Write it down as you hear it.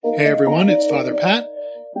Hey everyone, it's Father Pat,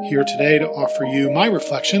 here today to offer you my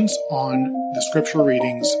reflections on the scripture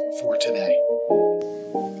readings for today.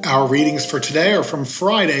 Our readings for today are from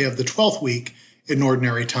Friday of the 12th week in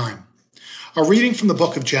Ordinary Time. A reading from the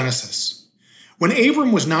book of Genesis. When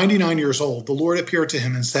Abram was 99 years old, the Lord appeared to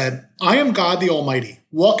him and said, I am God the Almighty.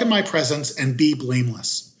 Walk in my presence and be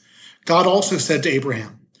blameless. God also said to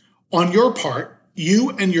Abraham, on your part, you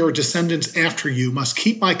and your descendants after you must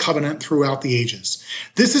keep my covenant throughout the ages.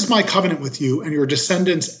 This is my covenant with you and your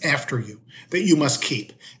descendants after you, that you must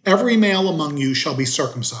keep. Every male among you shall be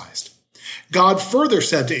circumcised. God further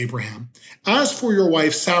said to Abraham, as for your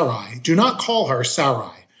wife Sarai, do not call her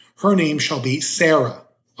Sarai. Her name shall be Sarah.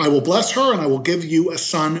 I will bless her and I will give you a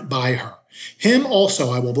son by her. Him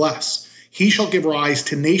also I will bless. He shall give rise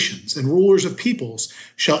to nations, and rulers of peoples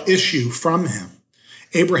shall issue from him.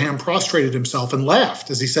 Abraham prostrated himself and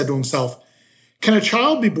laughed as he said to himself, can a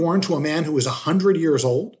child be born to a man who is 100 years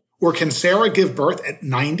old? Or can Sarah give birth at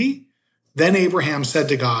 90? Then Abraham said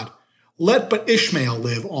to God, let but Ishmael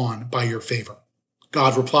live on by your favor.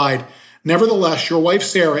 God replied, nevertheless, your wife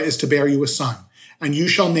Sarah is to bear you a son, and you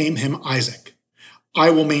shall name him Isaac. I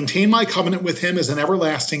will maintain my covenant with him as an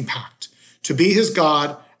everlasting pact, to be his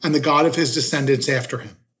God and the God of his descendants after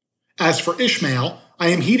him. As for Ishmael, I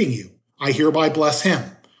am heeding you. I hereby bless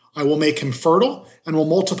him. I will make him fertile and will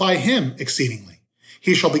multiply him exceedingly.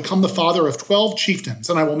 He shall become the father of 12 chieftains,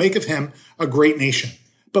 and I will make of him a great nation.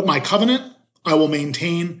 But my covenant I will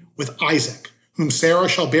maintain with Isaac, whom Sarah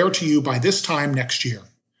shall bear to you by this time next year.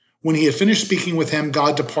 When he had finished speaking with him,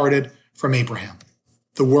 God departed from Abraham.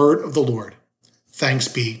 The word of the Lord. Thanks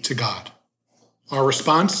be to God. Our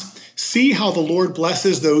response, see how the Lord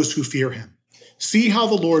blesses those who fear him. See how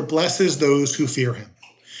the Lord blesses those who fear him.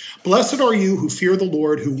 Blessed are you who fear the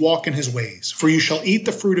Lord, who walk in his ways, for you shall eat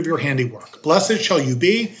the fruit of your handiwork. Blessed shall you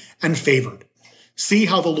be and favored. See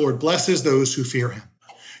how the Lord blesses those who fear him.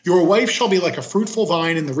 Your wife shall be like a fruitful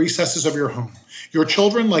vine in the recesses of your home, your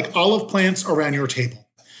children like olive plants around your table.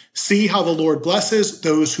 See how the Lord blesses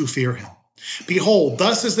those who fear him. Behold,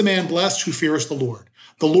 thus is the man blessed who fears the Lord.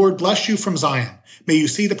 The Lord bless you from Zion. May you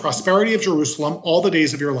see the prosperity of Jerusalem all the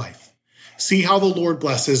days of your life. See how the Lord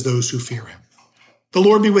blesses those who fear him. The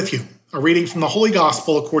Lord be with you. A reading from the Holy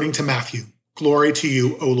Gospel according to Matthew. Glory to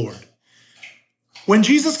you, O Lord. When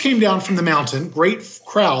Jesus came down from the mountain, great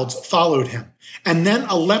crowds followed him. And then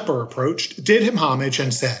a leper approached, did him homage,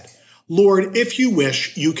 and said, Lord, if you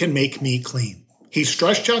wish, you can make me clean. He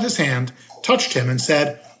stretched out his hand, touched him, and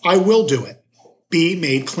said, I will do it. Be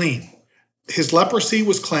made clean. His leprosy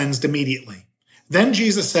was cleansed immediately. Then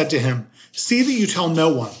Jesus said to him, see that you tell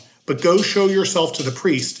no one, but go show yourself to the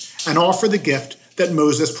priest and offer the gift that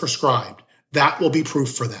Moses prescribed. That will be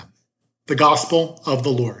proof for them. The Gospel of the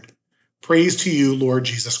Lord. Praise to you, Lord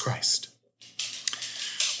Jesus Christ.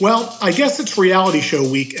 Well, I guess it's reality show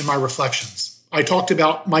week in my reflections. I talked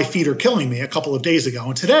about My Feet Are Killing Me a couple of days ago,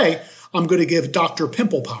 and today I'm going to give Dr.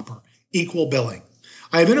 Pimple Popper equal billing.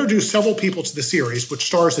 I have introduced several people to the series, which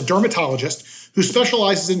stars a dermatologist who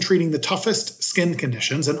specializes in treating the toughest skin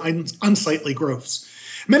conditions and unsightly growths.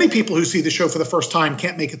 Many people who see the show for the first time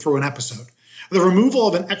can't make it through an episode. The removal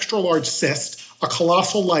of an extra-large cyst, a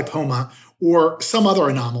colossal lipoma, or some other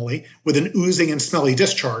anomaly with an oozing and smelly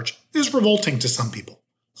discharge is revolting to some people.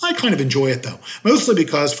 I kind of enjoy it, though, mostly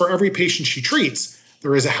because for every patient she treats,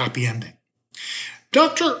 there is a happy ending.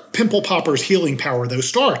 Dr. Pimple Popper's healing power, though,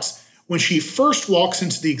 starts when she first walks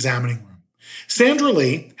into the examining room. Sandra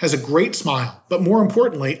Lee has a great smile, but more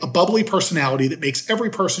importantly, a bubbly personality that makes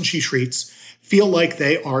every person she treats feel like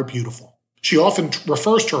they are beautiful. She often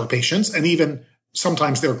refers to her patients, and even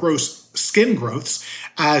sometimes their gross skin growths,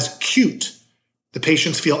 as cute. The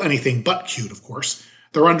patients feel anything but cute, of course.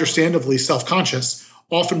 They're understandably self-conscious,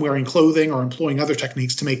 often wearing clothing or employing other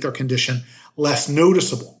techniques to make their condition less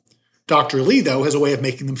noticeable. Dr. Lee, though, has a way of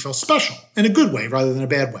making them feel special, in a good way rather than a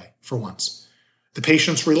bad way, for once. The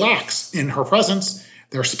patients relax in her presence,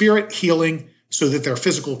 their spirit healing so that their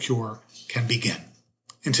physical cure can begin.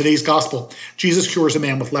 In today's gospel, Jesus cures a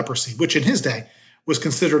man with leprosy, which in his day was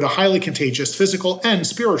considered a highly contagious physical and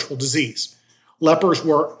spiritual disease. Lepers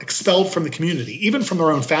were expelled from the community, even from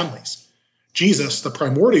their own families. Jesus, the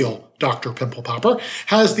primordial Dr. Pimple Popper,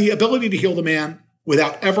 has the ability to heal the man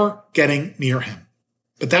without ever getting near him.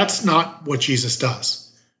 But that's not what Jesus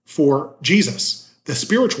does. For Jesus, the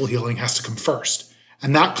spiritual healing has to come first,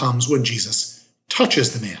 and that comes when Jesus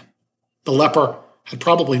touches the man. The leper had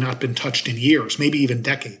probably not been touched in years, maybe even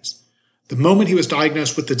decades. The moment he was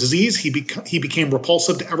diagnosed with the disease, he became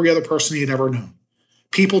repulsive to every other person he had ever known.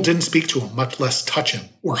 People didn't speak to him, much less touch him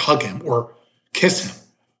or hug him or kiss him.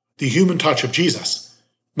 The human touch of Jesus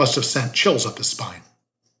must have sent chills up his spine.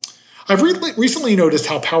 I've recently noticed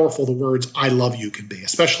how powerful the words I love you can be,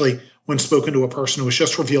 especially when spoken to a person who has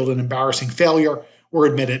just revealed an embarrassing failure or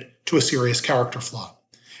admitted to a serious character flaw.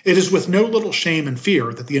 It is with no little shame and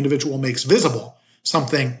fear that the individual makes visible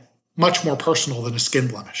something much more personal than a skin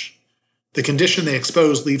blemish. The condition they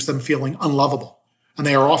expose leaves them feeling unlovable, and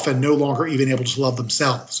they are often no longer even able to love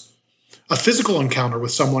themselves. A physical encounter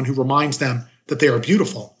with someone who reminds them that they are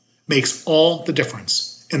beautiful makes all the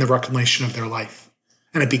difference in the reclamation of their life.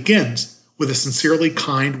 And it begins with a sincerely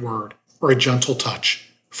kind word or a gentle touch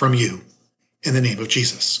from you in the name of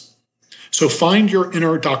Jesus. So find your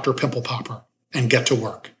inner Dr. Pimple Popper and get to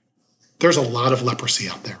work. There's a lot of leprosy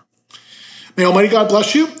out there. May Almighty God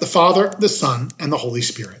bless you, the Father, the Son, and the Holy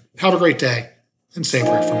Spirit. Have a great day, and say a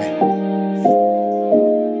prayer for me.